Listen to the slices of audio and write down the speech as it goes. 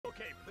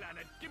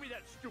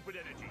that stupid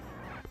energy!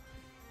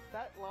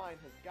 That line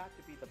has got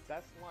to be the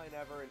best line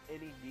ever in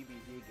any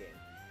DBZ game.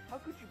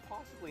 How could you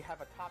possibly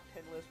have a top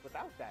 10 list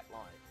without that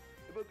line?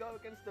 It would go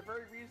against the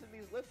very reason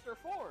these lists are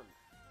formed.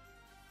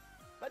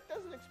 That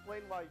doesn't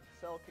explain why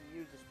Cell can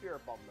use a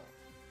Spirit Bomb though.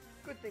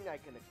 Good thing I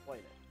can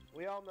explain it.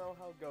 We all know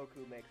how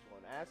Goku makes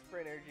one. Asks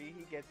for energy,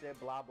 he gets it,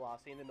 blah blah,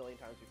 seen it a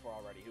million times before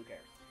already, who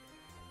cares?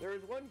 There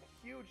is one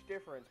huge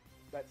difference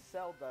that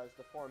Cell does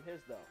to form his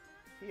though.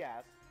 He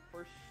asks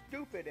for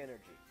stupid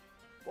energy.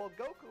 While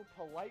Goku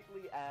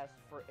politely asks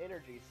for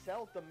energy,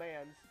 Cell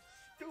demands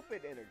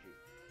stupid energy.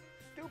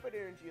 Stupid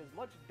energy is a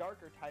much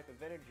darker type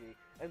of energy,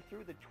 and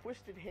through the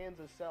twisted hands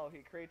of Cell,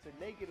 he creates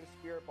a negative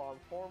Spirit Bomb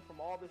formed from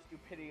all the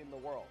stupidity in the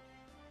world.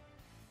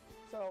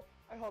 So,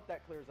 I hope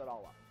that clears it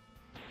all up.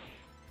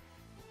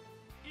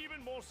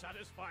 Even more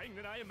satisfying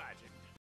than I imagined.